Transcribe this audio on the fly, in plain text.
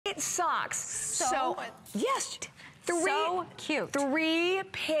socks. So yes, so cute.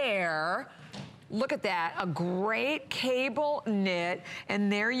 3-pair. Look at that, a great cable knit, and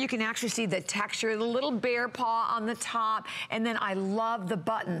there you can actually see the texture, the little bear paw on the top, and then I love the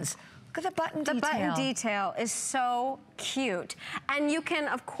buttons. Look at the button detail. The button detail is so cute. And you can,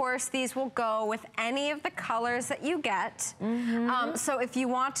 of course, these will go with any of the colors that you get. So if you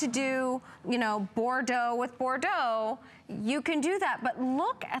want to do, you know, Bordeaux with Bordeaux, you can do that. But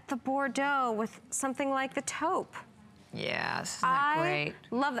look at the Bordeaux with something like the taupe. Yes, isn't that great?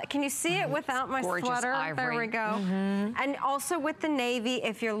 I love that. Can you see it without my sweater? Ivory. There we go. And also with the navy,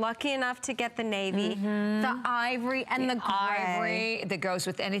 if you're lucky enough to get the navy, the ivory and the gray. Ivory that goes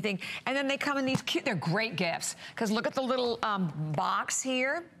with anything. And then they come in these cute, they're great gifts. Because look at the little box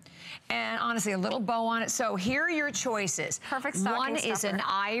here. And honestly, a little bow on it. So here are your choices. Perfect stocking stuffer. One is an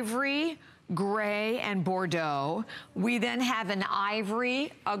ivory, gray, and Bordeaux. We then have an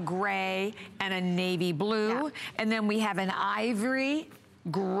ivory, a gray, and a navy blue. And then we have an ivory,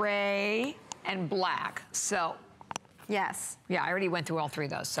 gray, and black. So, yes. Yeah, I already went through all three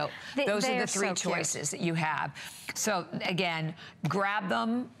of those. So those are the three choices that you have. So again, grab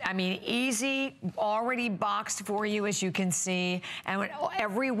them. I mean, easy, already boxed for you, as you can see. And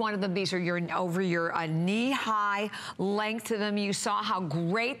every one of them, these are over your knee-high length to them. You saw how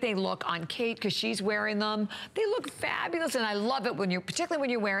great they look on Kate because she's wearing them. They look fabulous, and I love it when particularly when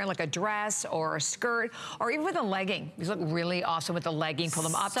you're wearing like a dress or a skirt or even with a legging. These look really awesome with the legging. Pull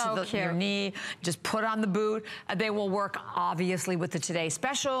them up to your knee. Just put on the boot. They will work obviously with the Today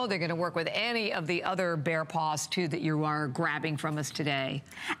Special. They're going to work with any of the other bear paws too that you are grabbing from us today.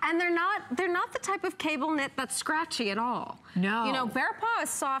 And they're not the type of cable knit that's scratchy at all. No. You know, bear paw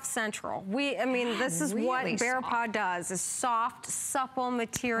is soft central. I mean, this is really what bear paw does, is soft, supple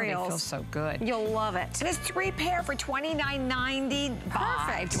materials. Oh, they feel so good. You'll love it. So this 3-pair for $29.95.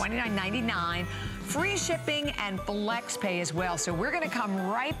 Perfect. $29.99. Free shipping and flex pay as well. So we're going to come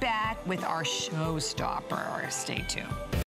right back with our showstopper. Stay tuned.